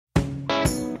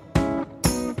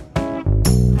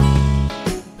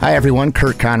Hi, everyone.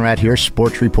 Kurt Conrad here,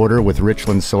 sports reporter with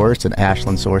Richland Source and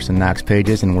Ashland Source and Knox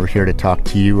Pages, and we're here to talk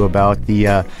to you about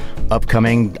the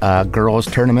upcoming girls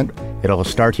tournament. It'll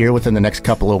start here within the next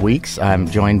couple of weeks. I'm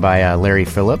joined by Larry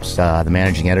Phillips, the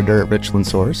managing editor at Richland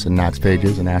Source and Knox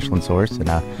Pages and Ashland Source, and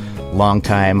a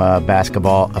longtime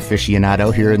basketball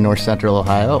aficionado here in North Central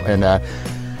Ohio. And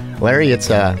Larry, it's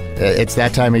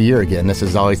that time of year again. This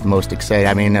is always the most exciting.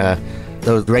 I mean,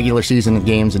 those regular season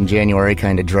games in January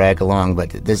kind of drag along,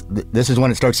 but this is when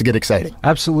it starts to get exciting.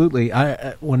 Absolutely.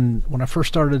 When I first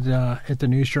started at the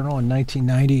News Journal in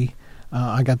 1990,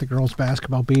 I got the girls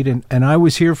basketball beat, and I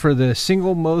was here for the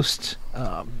single most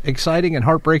exciting and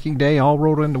heartbreaking day all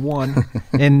rolled into one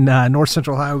in North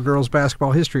Central Ohio girls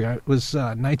basketball history. It was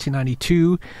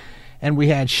 1992, and we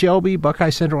had Shelby,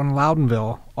 Buckeye Central, and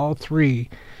Loudonville, all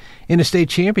three in a state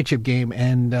championship game,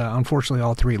 and unfortunately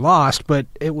all three lost, but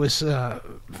it was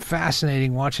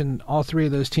fascinating watching all three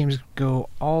of those teams go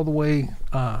all the way,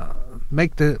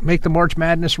 make the March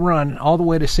Madness run all the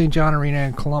way to St. John Arena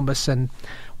in Columbus. And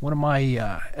one of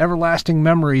my everlasting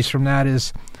memories from that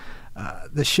is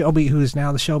the Shelby, who is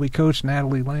now the Shelby coach,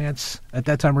 Natalie Lance. At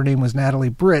that time her name was Natalie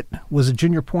Britt, was a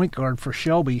junior point guard for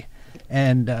Shelby.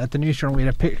 And at the News Journal we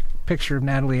had a picture of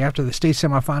Natalie after the state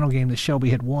semifinal game that Shelby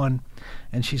had won,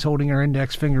 and she's holding her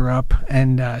index finger up,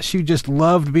 and she just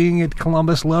loved being at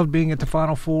Columbus, loved being at the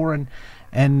Final Four,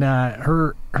 and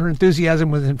her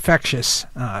enthusiasm was infectious,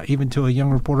 even to a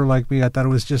young reporter like me. I thought it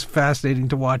was just fascinating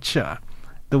to watch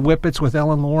the Whippets with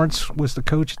Ellen Lawrence was the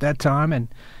coach at that time, and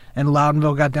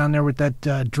Loudonville got down there with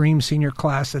that dream senior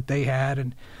class that they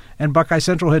had, and Buckeye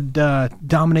Central had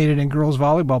dominated in girls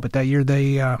volleyball, but that year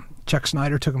they Chuck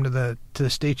Snyder took them to the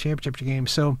state championship game.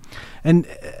 So, and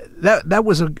that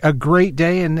was a great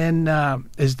day. And then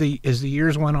as the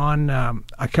years went on,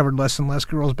 I covered less and less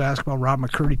girls basketball. Rob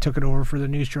McCurdy took it over for the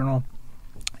News Journal.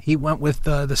 He went with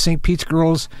the St. Pete's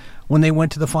girls when they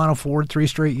went to the Final Four 3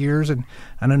 straight years, and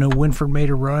I know Winford made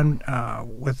a run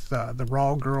with the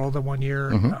Raw girl the one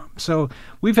year. Mm-hmm. So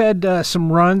we've had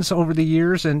some runs over the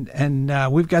years,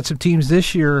 and we've got some teams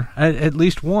this year, at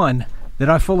least one, that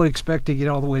I fully expect to get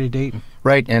all the way to Dayton.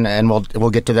 Right, and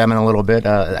we'll get to them in a little bit.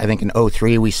 I think in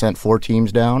 2003 we sent 4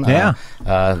 teams down. Yeah.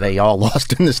 They all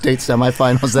lost in the state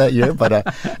semifinals that year, but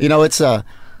it's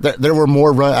there were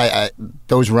more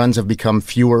those runs have become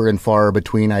fewer and far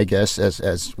between, I guess,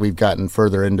 as we've gotten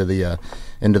further into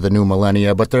the new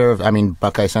millennia. But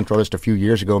Buckeye Central just a few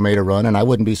years ago made a run, and I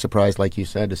wouldn't be surprised, like you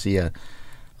said, to see a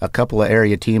couple of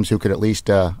area teams who could at least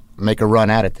make a run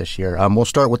at it this year. We'll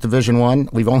start with Division I.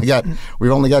 We've only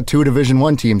got 2 Division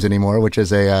I teams anymore, which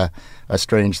is a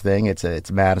strange thing.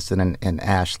 It's Madison and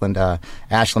Ashland.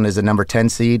 Ashland is the number 10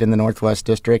 seed in the Northwest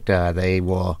District. They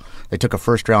took a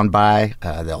first round bye.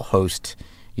 They'll host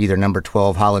either number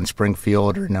 12 Holland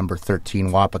Springfield or number 13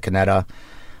 Wapakoneta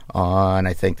on,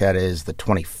 I think that is the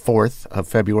 24th of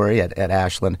February at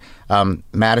Ashland.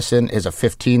 Madison is a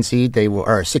 15 seed.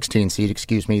 Or a 16 seed,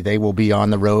 excuse me. They will be on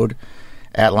the road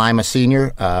at Lima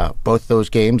Senior. Both those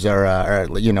games are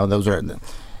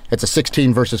it's a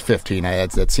 16 versus 15.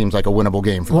 It seems like a winnable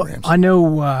game for the Rams. I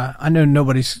know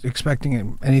nobody's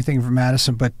expecting anything from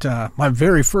Madison, but my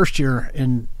very first year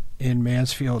in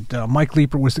Mansfield, Mike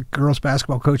Leeper was the girls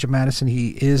basketball coach at Madison.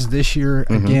 He is this year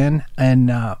again, and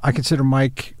I consider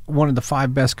Mike one of the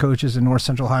 5 best coaches in North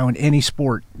Central Ohio in any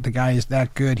sport. The guy is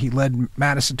that good. He led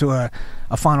Madison to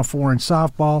a Final Four in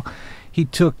softball. He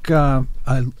took a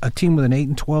team with an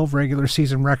 8-12 regular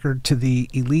season record to the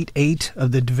Elite 8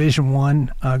 of the Division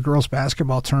I girls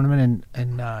basketball tournament,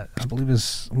 and I believe it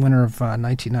was winter of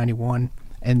 1991.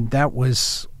 And that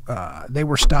was they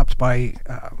were stopped by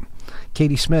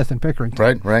Katie Smith in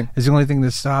Pickerington. Right. Is the only thing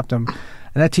that stopped them.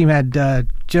 And that team had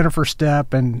Jennifer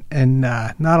Stepp and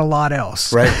not a lot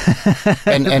else. Right.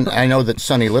 and I know that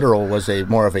Sunny Littoral was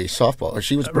more of a softball.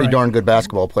 She was a pretty darn good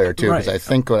basketball player, too, because I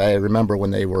think I remember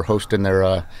when they were hosting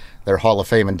their Hall of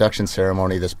Fame induction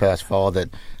ceremony this past fall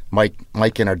that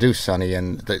Mike introduced Sunny,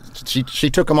 and she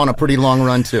took him on a pretty long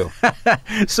run, too.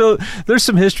 So there's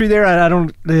some history there. I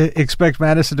don't expect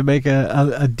Madison to make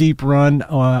a deep run,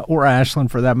 or Ashland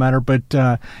for that matter, but,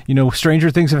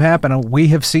 stranger things have happened. We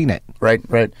have seen it. Right.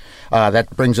 That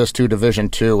brings us to Division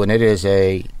II, and it is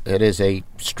a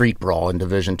street brawl in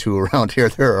Division II around here.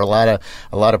 There are a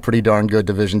lot of pretty darn good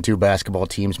Division II basketball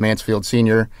teams. Mansfield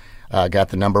Senior got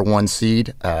the number 1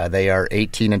 seed. They are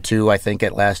 18-2, I think,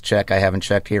 at last check. I haven't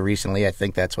checked here recently. I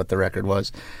think that's what the record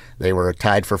was. They were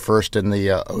tied for first in the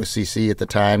OCC at the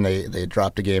time. They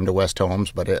dropped a game to West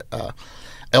Holmes, but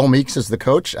El Meeks is the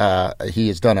coach. He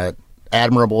has done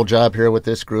admirable job here with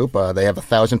this group. They have a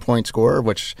 1,000-point scorer,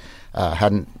 which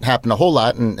hadn't happened a whole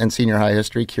lot in senior high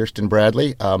history, Kirsten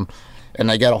Bradley. And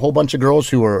they got a whole bunch of girls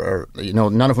who are,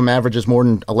 none of them averages more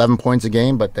than 11 points a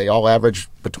game, but they all average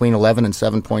between 11 and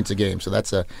 7 points a game. So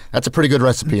that's a pretty good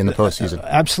recipe in the postseason.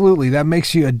 Absolutely. That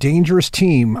makes you a dangerous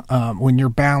team when you're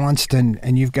balanced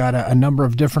and you've got a number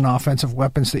of different offensive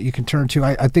weapons that you can turn to.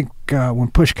 I think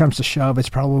when push comes to shove, it's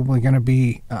probably going to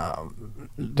be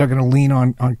they're going to lean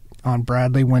on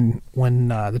Bradley when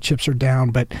the chips are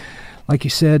down. But like you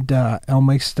said,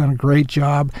 Elmake's done a great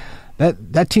job.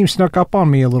 That team snuck up on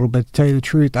me a little bit, to tell you the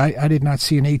truth. I did not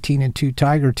see an 18-2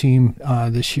 Tiger team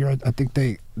this year. I think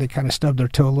they kind of stubbed their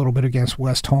toe a little bit against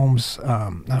West Holmes.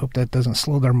 I hope that doesn't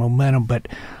slow their momentum, but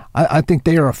I think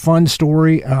they are a fun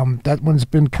story. That one's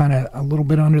been kind of a little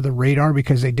bit under the radar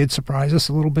because they did surprise us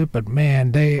a little bit, but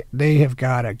man, they have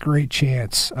got a great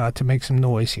chance to make some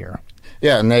noise here.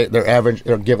 Yeah, and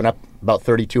they're giving up about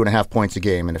 32.5 points a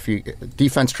game, and if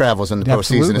defense travels in the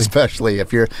postseason, especially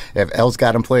if L's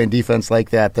got them playing defense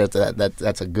like that,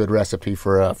 that's a good recipe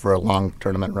for a long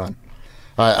tournament run.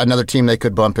 Another team they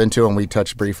could bump into, and we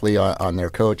touched briefly on their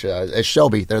coach, is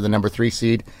Shelby. They're the number 3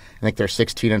 seed. I think they're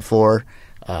 16-4.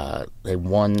 They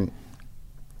won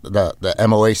the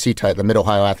MOAC title, the Mid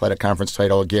Ohio Athletic Conference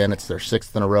title again. It's their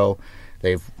 6th in a row.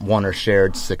 They've won or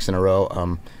shared 6 in a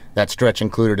row. That stretch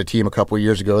included a team a couple of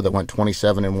years ago that went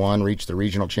 27-1, reached the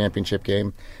regional championship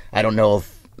game. I don't know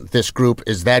if this group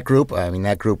is that group. I mean,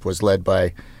 that group was led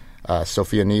by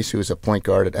Sophia Neese, who's a point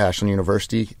guard at Ashland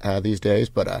University these days.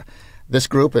 But this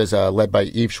group is led by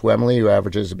Eve Schwemley, who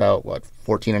averages about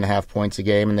 14.5 points a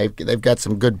game, and they've got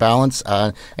some good balance.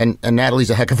 And Natalie's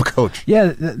a heck of a coach.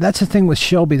 Yeah, that's the thing with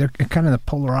Shelby. They're kind of the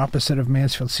polar opposite of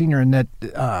Mansfield Senior in that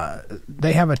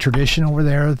they have a tradition over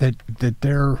there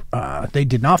that they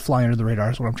did not fly under the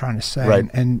radar. Is what I'm trying to say. Right.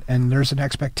 And there's an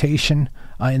expectation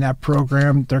in that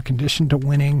program. They're conditioned to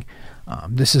winning.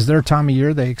 This is their time of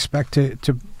year. They expect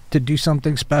to do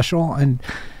something special, and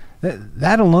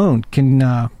that alone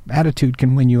attitude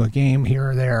can win you a game here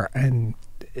or there, and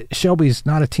Shelby's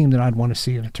not a team that I'd want to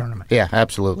see in a tournament. Yeah,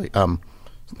 absolutely.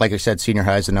 Like I said, senior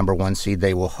high is the number 1 seed.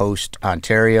 They will host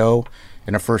Ontario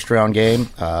in a first-round game.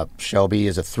 Shelby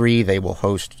is a 3. They will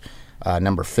host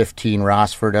number 15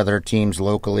 Rossford. Other teams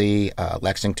locally,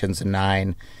 Lexington's a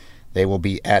 9. They will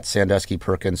be at Sandusky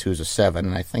Perkins, who's a 7.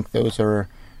 And I think those are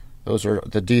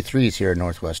the D3s here in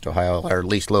Northwest Ohio, or at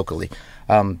least locally.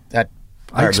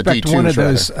 I expect one of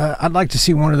those. I'd like to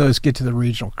see one of those get to the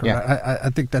regional. Yeah. I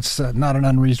think that's not an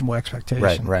unreasonable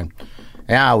expectation. Right.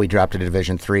 Now we dropped to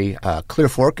Division III. Clear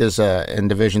Fork is in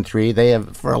Division III. They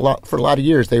have for a lot of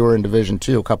years they were in Division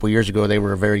II. A couple of years ago they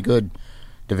were a very good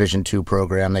Division II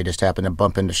program. They just happened to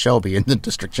bump into Shelby in the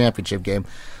district championship game.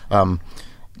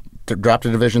 Dropped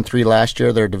to Division III last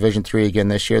year. They're Division III again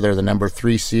this year. They're the number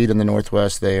 3 seed in the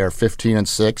Northwest. They are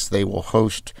 15-6. They will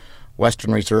host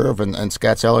Western Reserve, and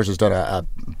Scott Sellers has done a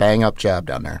bang-up job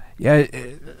down there. Yeah,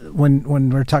 when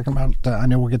we're talking about, I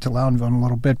know we'll get to Loudonville in a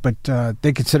little bit, but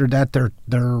they consider that their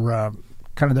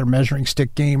kind of their measuring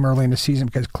stick game early in the season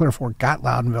because Clear Fork got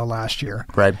Loudonville last year.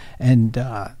 Right. And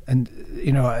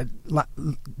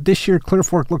this year Clear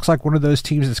Fork looks like one of those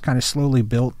teams that's kind of slowly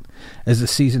built as the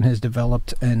season has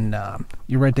developed, and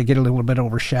you're right, they get a little bit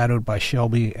overshadowed by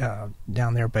Shelby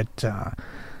down there, but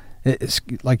it's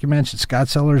like you mentioned, Scott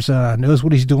Sellers knows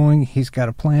what he's doing. He's got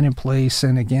a plan in place,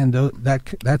 and again,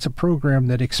 that's a program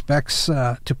that expects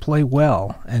to play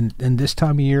well. And this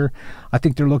time of year, I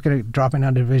think they're looking at dropping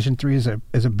down to Division III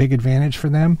as a big advantage for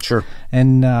them. Sure,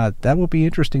 and that will be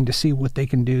interesting to see what they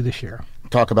can do this year.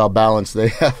 Talk about balance. They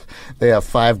have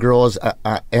 5 girls.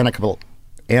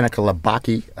 Annika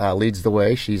Labaki leads the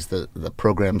way. She's the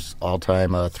program's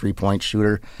all-time 3-point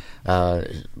shooter,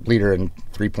 leader in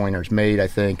 3-pointers made, I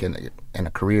think, in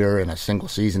a career, in a single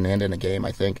season and in a game,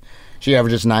 I think. She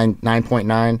averages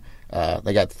 9.9.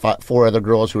 They got 4 other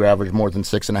girls who average more than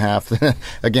 6.5.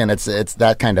 Again, it's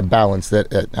that kind of balance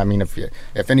that I mean,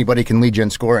 if anybody can lead you in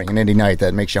scoring in any night,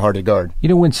 that makes you hard to guard. You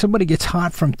know, when somebody gets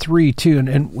hot from 3 too,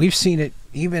 and we've seen it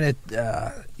even at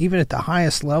the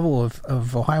highest level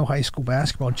of Ohio high school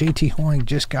basketball, J.T. Hoying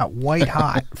just got white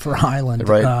hot for Highland,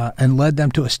 right. And led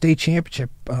them to a state championship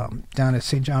down at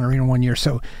St. John Arena one year.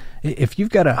 So if you've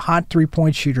got a hot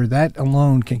 3-point shooter, that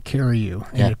alone can carry you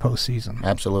in the postseason.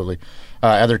 Absolutely.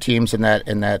 Other teams in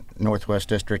that Northwest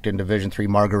District in Division III,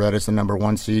 Margaretta's the number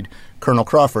 1 seed. Colonel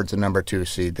Crawford's the number 2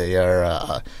 seed. They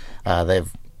are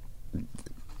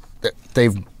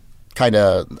they've kind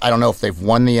of, I don't know if they've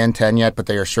won the N10 yet, but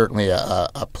they are certainly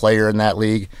a player in that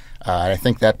league. I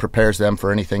think that prepares them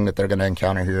for anything that they're going to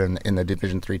encounter here in the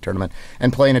Division III tournament.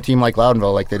 And playing a team like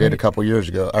Loudonville, like they did a couple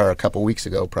weeks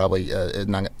ago, probably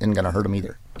isn't going to hurt them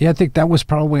either. Yeah, I think that was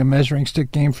probably a measuring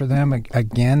stick game for them.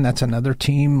 Again, that's another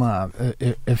team.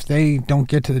 If they don't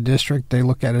get to the district, they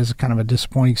look at it as kind of a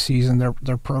disappointing season.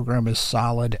 Their program is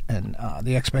solid, and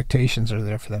the expectations are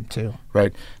there for them too.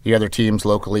 Right. The other teams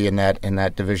locally in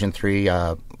that Division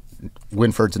III,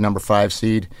 Winford's the number 5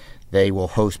 seed. They will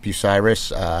host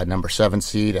Bucyrus, number 7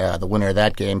 seed. The winner of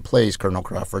that game plays Colonel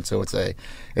Crawford, so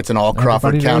it's an all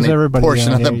Crawford County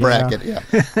portion of the bracket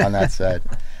on that side.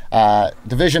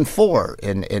 Division 4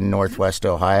 in Northwest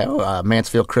Ohio.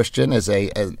 Mansfield Christian is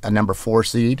a number 4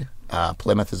 seed.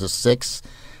 Plymouth is a 6.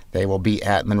 They will be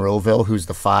at Monroeville, who's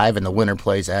the 5, and the winner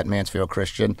plays at Mansfield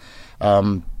Christian.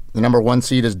 The number 1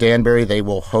 seed is Danbury. They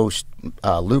will host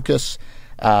Lucas.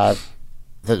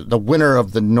 The winner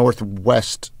of the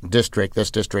Northwest District,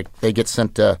 they get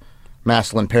sent to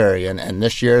Massillon Perry, and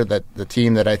this year that the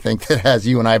team that I think that has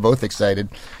you and I both excited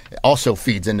also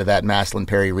feeds into that Massillon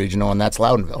Perry regional, and that's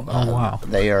Loudonville. Oh wow!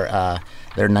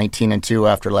 They're 19-2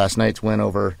 after last night's win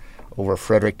over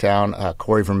Fredericktown.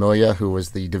 Corey Vermilia, who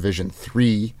was the Division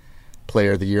III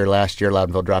Player of the Year last year,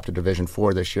 Loudonville dropped to Division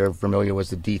IV this year. Vermilia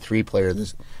was the D3 Player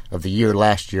of the Year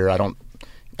last year.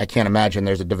 I can't imagine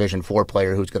there's a Division IV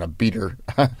player who's going to beat her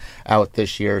out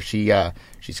this year. She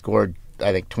scored,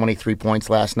 I think, 23 points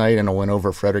last night in a win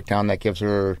over Fredericktown. That gives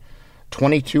her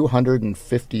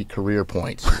 2,250 career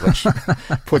points,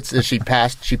 which she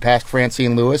passed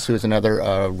Francine Lewis, who's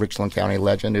another Richland County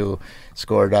legend who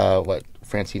scored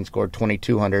Francine scored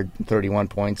 2,231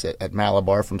 points at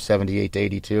Malabar from 78 to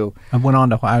 82. I went on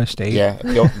to Ohio State. Yeah,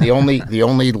 the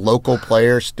only local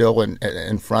player still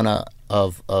in front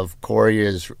of Corey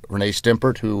is Renee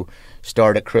Stimpert, who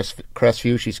starred at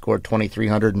Crestview. She scored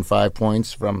 2,305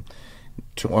 points from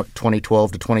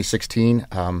 2012 to 2016.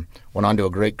 Went on to a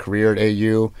great career at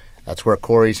AU. That's where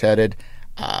Corey's headed.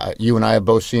 You and I have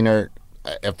both seen her.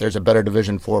 If there's a better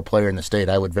Division IV player in the state,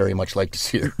 I would very much like to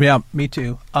see her. Yeah, me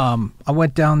too. I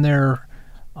went down there,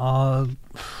 I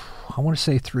want to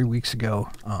say 3 weeks ago,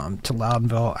 to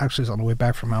Loudonville. Actually, I was on the way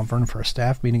back from Mount Vernon for a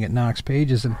staff meeting at Knox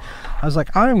Pages, and I was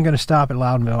like, I'm going to stop at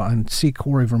Loudonville and see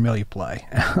Corey Vermilia play.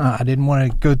 I didn't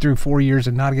want to go through 4 years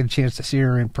and not get a chance to see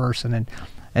her in person,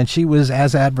 and she was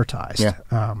as advertised.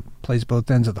 Yeah. Plays both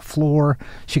ends of the floor.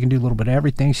 She can do a little bit of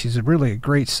everything. She's really a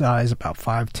great size, about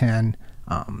 5'10".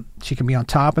 She can be on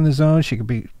top in the zone. She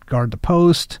can guard the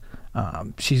post.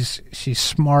 She's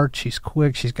smart. She's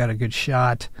quick. She's got a good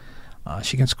shot.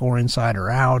 She can score inside or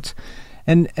out.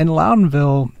 And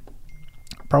Loudonville,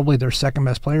 probably their second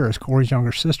best player is Corey's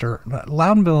younger sister.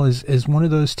 Loudonville is one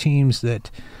of those teams that,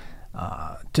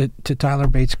 to Tyler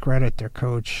Bates' credit, their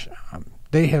coach,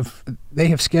 they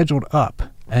have scheduled up,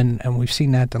 and we've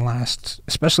seen that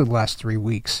especially the last 3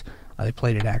 weeks. They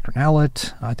played at Akron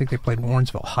Ellet. I think they played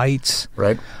Warrensville Heights.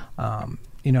 Right.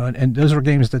 And those were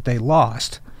games that they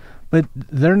lost. But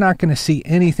they're not going to see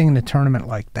anything in the tournament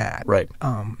like that. Right.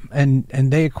 And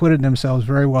they acquitted themselves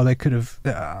very well. They could have,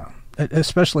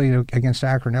 especially against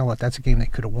Akron Ellet, that's a game they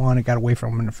could have won. It got away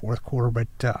from them in the fourth quarter. But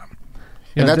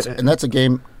that's a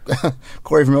game.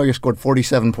 Corey Vermilia scored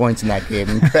 47 points in that game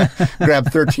and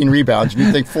grabbed 13 rebounds. And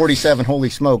you think 47, holy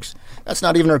smokes, that's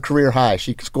not even her career high.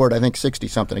 She scored, I think,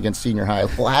 60-something against senior high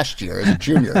last year as a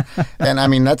junior. And I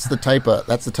mean, that's the type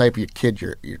of kid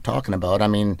you're talking about. I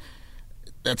mean,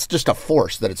 that's just a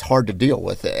force that it's hard to deal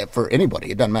with for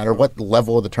anybody. It doesn't matter what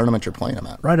level of the tournament you're playing them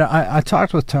at. Right. I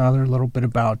talked with Tyler a little bit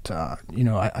about,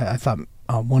 I thought.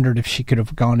 Wondered if she could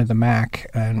have gone to the MAC,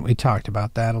 and we talked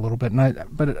about that a little bit.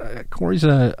 But Corey's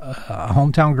a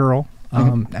hometown girl.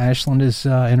 Ashland is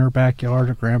in her backyard.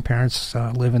 Her grandparents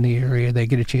live in the area. They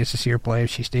get a chance to see her play if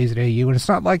she stays at AU. And it's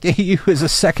not like AU is a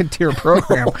second-tier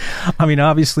program. I mean,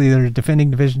 obviously, they're defending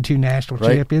Division II national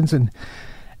champions,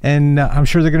 and I'm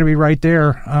sure they're going to be right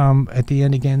there at the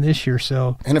end again this year.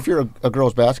 So, and if you're a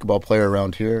girls basketball player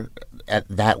around here at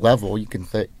that level, you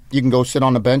can go sit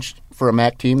on the bench for a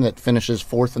MAC team that finishes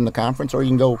fourth in the conference, or you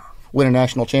can go win a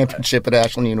national championship at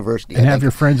Ashland University. And have your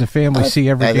friends and family see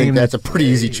every game. I think that's a pretty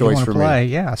easy choice for me.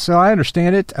 Yeah, so I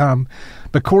understand it.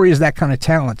 But Corey is that kind of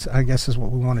talent, I guess is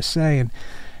what we want to say.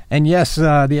 And yes,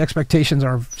 the expectations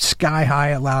are sky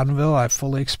high at Loudonville. I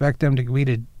fully expect them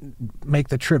to make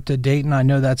the trip to Dayton. I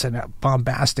know that's a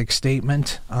bombastic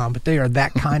statement, but they are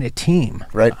that kind of team.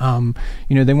 Right.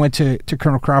 They went to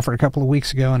Colonel Crawford a couple of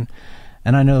weeks ago,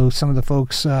 and I know some of the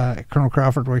folks at Colonel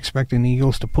Crawford were expecting the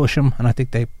Eagles to push them, and I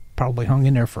think they probably hung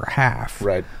in there for half.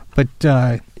 Right. But,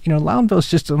 Loudonville's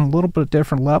just on a little bit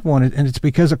different level, and it's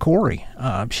because of Corey.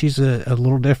 She's a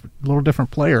little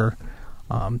different player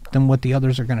than what the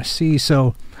others are going to see.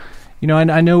 So,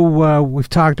 I know we've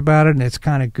talked about it, and it's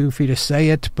kind of goofy to say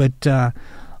it, but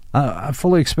I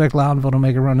fully expect Loudonville to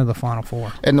make a run to the Final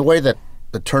Four. And the way that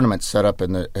the tournament's set up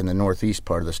in the northeast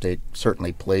part of the state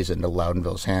certainly plays into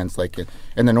Loudonville's hands. Like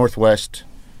in the northwest,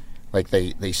 like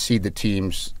they seed the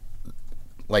teams.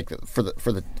 Like for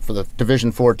the Division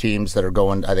IV teams that are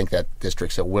going, I think that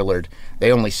district's at Willard.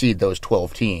 They only seed those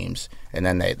 12 teams, and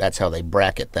then that's how they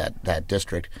bracket that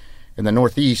district. In the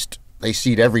Northeast, they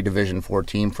seed every Division IV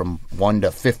team from 1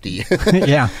 to 50.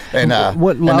 Yeah, and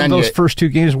what Loudonville's first two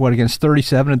games? What, against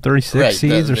 37 and 36 right,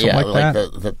 seeds or something like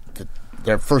that?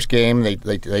 Their first game,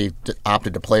 they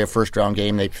opted to play a first-round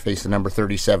game. They faced the number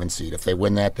 37 seed. If they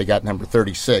win that, they got number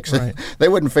 36. Right. They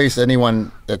wouldn't face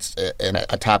anyone that's in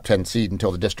a top 10 seed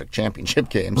until the district championship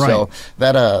game. Right. So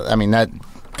that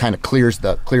kind of clears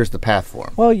the path for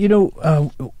them.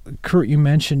 Well, Kurt, you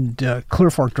mentioned Clear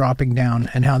Fork dropping down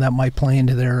and how that might play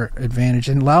into their advantage.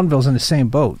 And Loudonville's in the same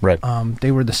boat. Right. They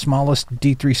were the smallest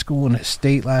D3 school in the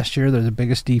state last year. They're the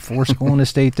biggest D4 school in the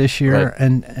state this year. Right.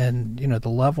 And the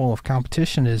level of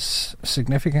competition is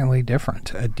significantly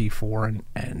different at D4.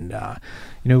 And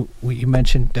you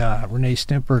mentioned Renee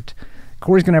Stimpert.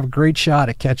 Corey's going to have a great shot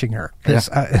at catching her because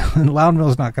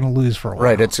Loudonville's not going to lose for a while.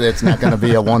 Right, it's not going to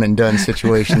be a one and done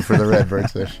situation for the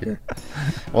Redbirds this year.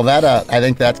 Well, I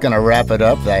think that's going to wrap it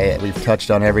up. We've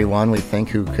touched on everyone we think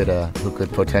who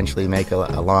could potentially make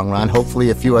a long run.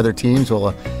 Hopefully, a few other teams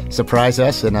will surprise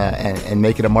us and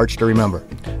make it a march to remember.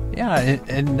 Yeah,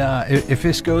 and if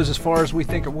this goes as far as we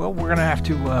think it will, we're going to have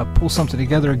to pull something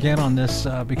together again on this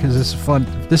because this is fun.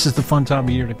 This is the fun time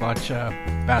of year to watch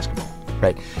basketball.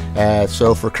 Right.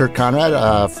 So for Kurt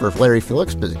Conrad, for Larry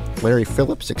Phillips,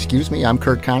 I'm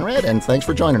Kurt Conrad, and thanks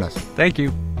for joining us. Thank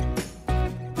you.